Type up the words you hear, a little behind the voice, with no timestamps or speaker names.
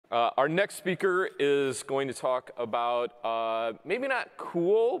Our next speaker is going to talk about maybe not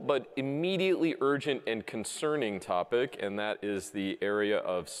cool, but immediately urgent and concerning topic, and that is the area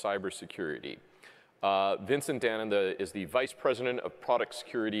of cybersecurity. Vincent Danen is the Vice President of Product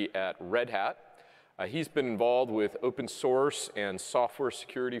Security at Red Hat. He's been involved with open source and software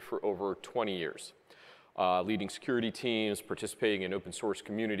security for over 20 years, leading security teams, participating in open source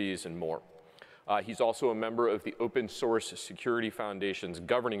communities, and more. He's also a member of the Open Source Security Foundation's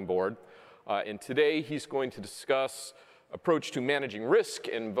governing board. And today he's going to discuss approach to managing risk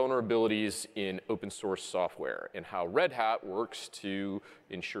and vulnerabilities in open source software and how Red Hat works to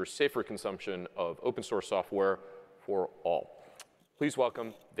ensure safer consumption of open source software for all. Please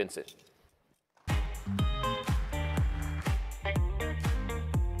welcome Vincent.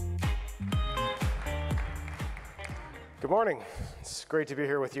 Good morning. It's great to be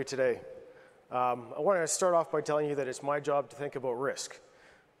here with you today. I want to start off by telling you that it's my job to think about risk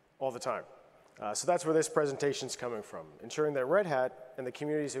all the time. So that's where this presentation is coming from, ensuring that Red Hat and the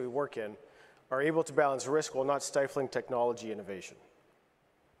communities that we work in are able to balance risk while not stifling technology innovation.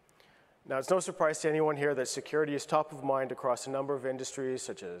 Now, it's no surprise to anyone here that security is top of mind across a number of industries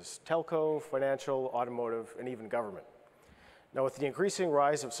such as telco, financial, automotive, and even government. Now, with the increasing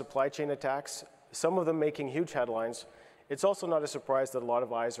rise of supply chain attacks, some of them making huge headlines, it's also not a surprise that a lot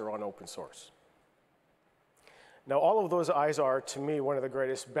of eyes are on open source. Now, all of those eyes are, to me, one of the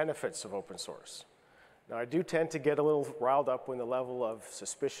greatest benefits of open source. Now, I do tend to get a little riled up when the level of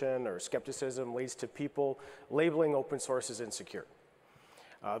suspicion or skepticism leads to people labeling open source as insecure.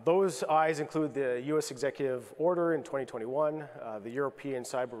 Those eyes include the US Executive Order in 2021, the European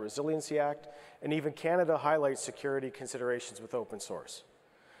Cyber Resiliency Act, and even Canada highlights security considerations with open source.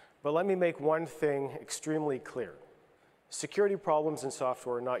 But let me make one thing extremely clear. Security problems in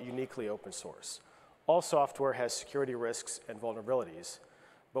software are not uniquely open source. All software has security risks and vulnerabilities,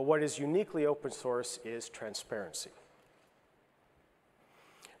 but what is uniquely open source is transparency.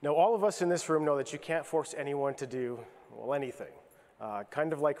 Now, all of us in this room know that you can't force anyone to do, well, anything,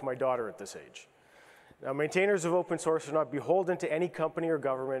 kind of like my daughter at this age. Now, maintainers of open source are not beholden to any company or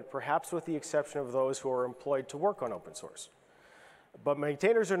government, perhaps with the exception of those who are employed to work on open source. But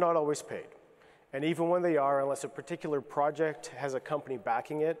maintainers are not always paid. And even when they are, unless a particular project has a company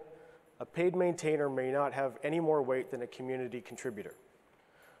backing it, a paid maintainer may not have any more weight than a community contributor.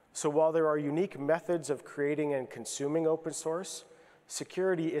 So while there are unique methods of creating and consuming open source,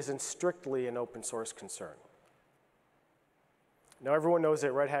 security isn't strictly an open source concern. Now, everyone knows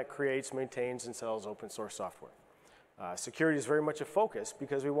that Red Hat creates, maintains, and sells open source software. Security is very much a focus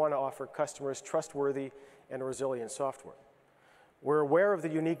because we want to offer customers trustworthy and resilient software. We're aware of the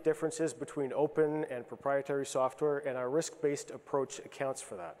unique differences between open and proprietary software, and our risk-based approach accounts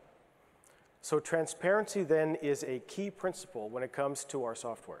for that. So transparency then is a key principle when it comes to our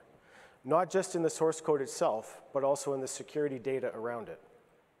software, not just in the source code itself, but also in the security data around it.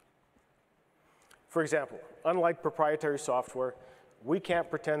 For example, unlike proprietary software, we can't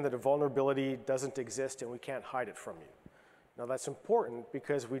pretend that a vulnerability doesn't exist and we can't hide it from you. Now, that's important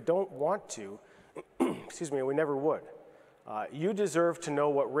because we don't want to, excuse me, we never would. You deserve to know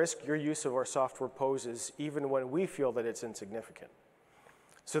what risk your use of our software poses, even when we feel that it's insignificant.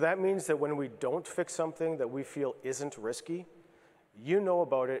 So that means that when we don't fix something that we feel isn't risky, you know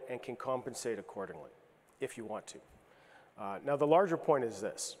about it and can compensate accordingly, if you want to. Now, the larger point is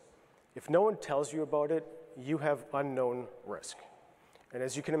this. If no one tells you about it, you have unknown risk. And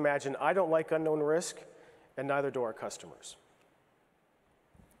as you can imagine, I don't like unknown risk, and neither do our customers.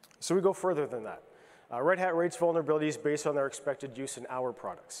 So we go further than that. Red Hat rates vulnerabilities based on their expected use in our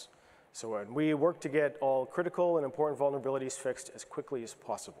products. So when we work to get all critical and important vulnerabilities fixed as quickly as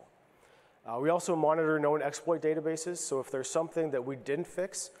possible. We also monitor known exploit databases, so if there's something that we didn't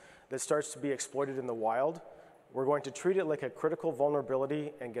fix that starts to be exploited in the wild, we're going to treat it like a critical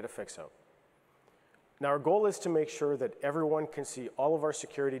vulnerability and get a fix out. Now, our goal is to make sure that everyone can see all of our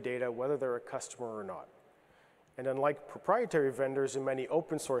security data, whether they're a customer or not. And unlike proprietary vendors and many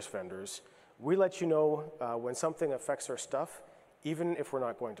open source vendors, we let you know when something affects our stuff, even if we're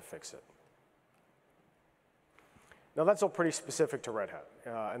not going to fix it. Now, that's all pretty specific to Red Hat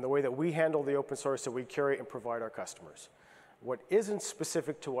and the way that we handle the open source that we curate and provide our customers. What isn't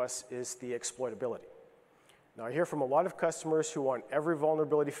specific to us is the exploitability. Now, I hear from a lot of customers who want every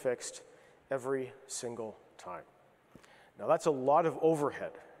vulnerability fixed every single time. Now, that's a lot of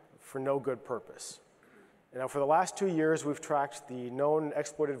overhead for no good purpose. Now, for the last 2 years, we've tracked the known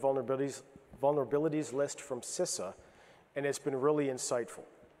exploited vulnerabilities list from CISA, and it's been really insightful.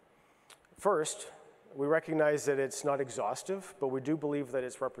 First, we recognize that it's not exhaustive, but we do believe that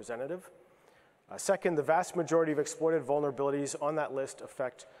it's representative. Second, the vast majority of exploited vulnerabilities on that list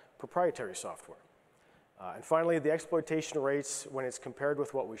affect proprietary software. And finally, the exploitation rates, when it's compared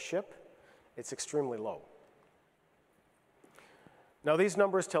with what we ship, it's extremely low. Now, these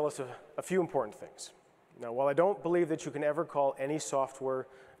numbers tell us a few important things. Now, while I don't believe that you can ever call any software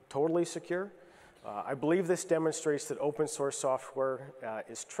totally secure, I believe this demonstrates that open source software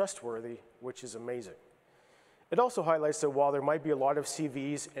is trustworthy, which is amazing. It also highlights that while there might be a lot of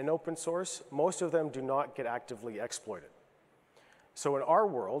CVEs in open source, most of them do not get actively exploited. So in our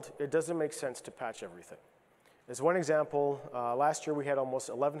world, it doesn't make sense to patch everything. As one example, last year we had almost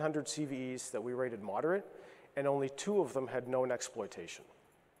 1,100 CVEs that we rated moderate, and only 2 of them had known exploitation.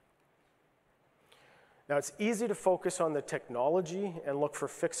 Now, it's easy to focus on the technology and look for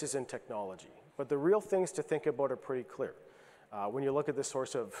fixes in technology, but the real things to think about are pretty clear when you look at the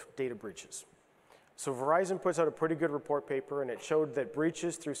source of data breaches. So Verizon puts out a pretty good report paper, and it showed that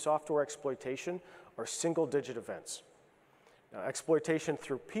breaches through software exploitation are single-digit events. Now, exploitation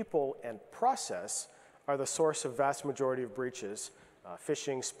through people and process are the source of vast majority of breaches,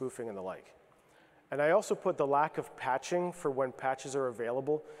 phishing, spoofing, and the like. And I also put the lack of patching for when patches are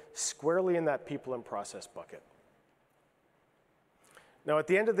available squarely in that people and process bucket. Now, at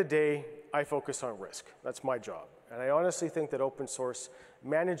the end of the day, I focus on risk. That's my job. And I honestly think that open source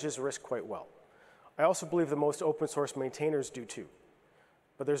manages risk quite well. I also believe that most open source maintainers do too.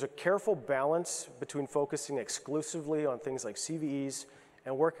 But there's a careful balance between focusing exclusively on things like CVEs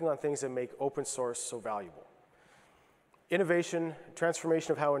and working on things that make open source so valuable. Innovation,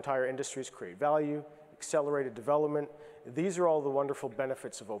 transformation of how entire industries create value, accelerated development, these are all the wonderful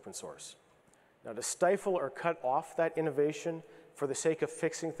benefits of open source. Now, to stifle or cut off that innovation for the sake of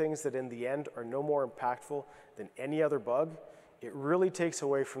fixing things that in the end are no more impactful than any other bug, it really takes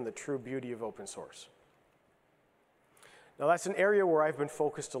away from the true beauty of open source. Now, that's an area where I've been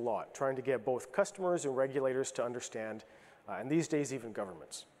focused a lot, trying to get both customers and regulators to understand, and these days even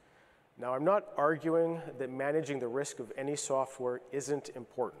governments. Now, I'm not arguing that managing the risk of any software isn't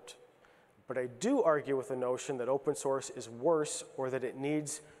important, but I do argue with the notion that open source is worse or that it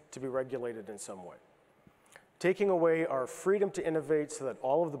needs to be regulated in some way. Taking away our freedom to innovate so that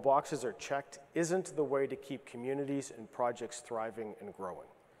all of the boxes are checked isn't the way to keep communities and projects thriving and growing.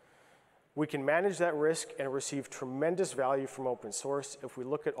 We can manage that risk and receive tremendous value from open source if we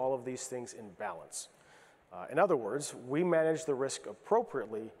look at all of these things in balance. In other words, we manage the risk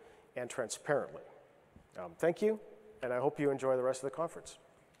appropriately and transparently. Thank you, and I hope you enjoy the rest of the conference.